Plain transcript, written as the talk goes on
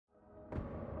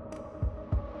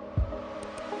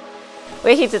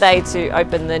We're here today to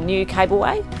open the new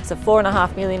cableway. It's a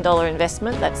 $4.5 million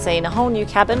investment that's seen a whole new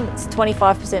cabin, it's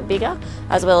 25% bigger,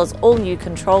 as well as all new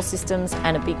control systems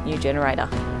and a big new generator.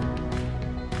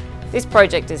 This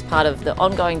project is part of the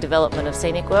ongoing development of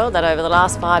Scenic World that over the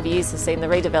last 5 years has seen the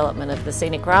redevelopment of the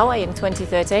Scenic Railway in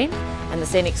 2013 and the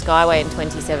Scenic Skyway in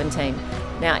 2017.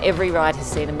 Now every ride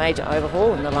has seen a major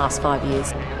overhaul in the last 5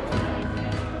 years.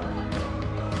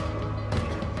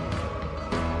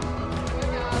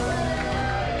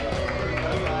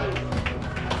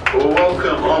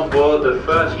 Welcome on board the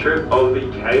first trip of the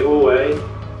cableway.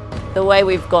 The way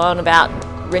we've gone about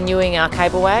renewing our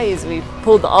cableway is we've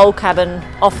pulled the old cabin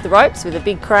off the ropes with a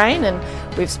big crane,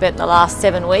 and we've spent the last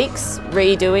 7 weeks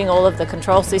redoing all of the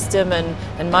control system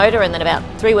and motor, and then about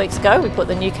 3 weeks ago we put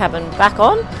the new cabin back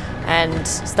on and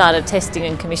started testing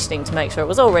and commissioning to make sure it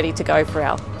was all ready to go for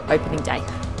our opening day.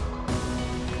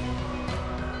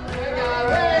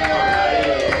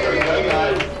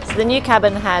 So the new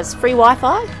cabin has free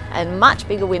Wi-Fi and much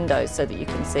bigger windows so that you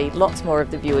can see lots more of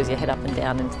the view as you head up and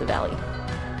down into the valley.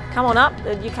 Come on up,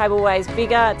 the new cableway is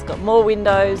bigger, it's got more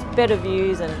windows, better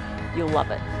views, and you'll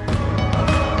love it.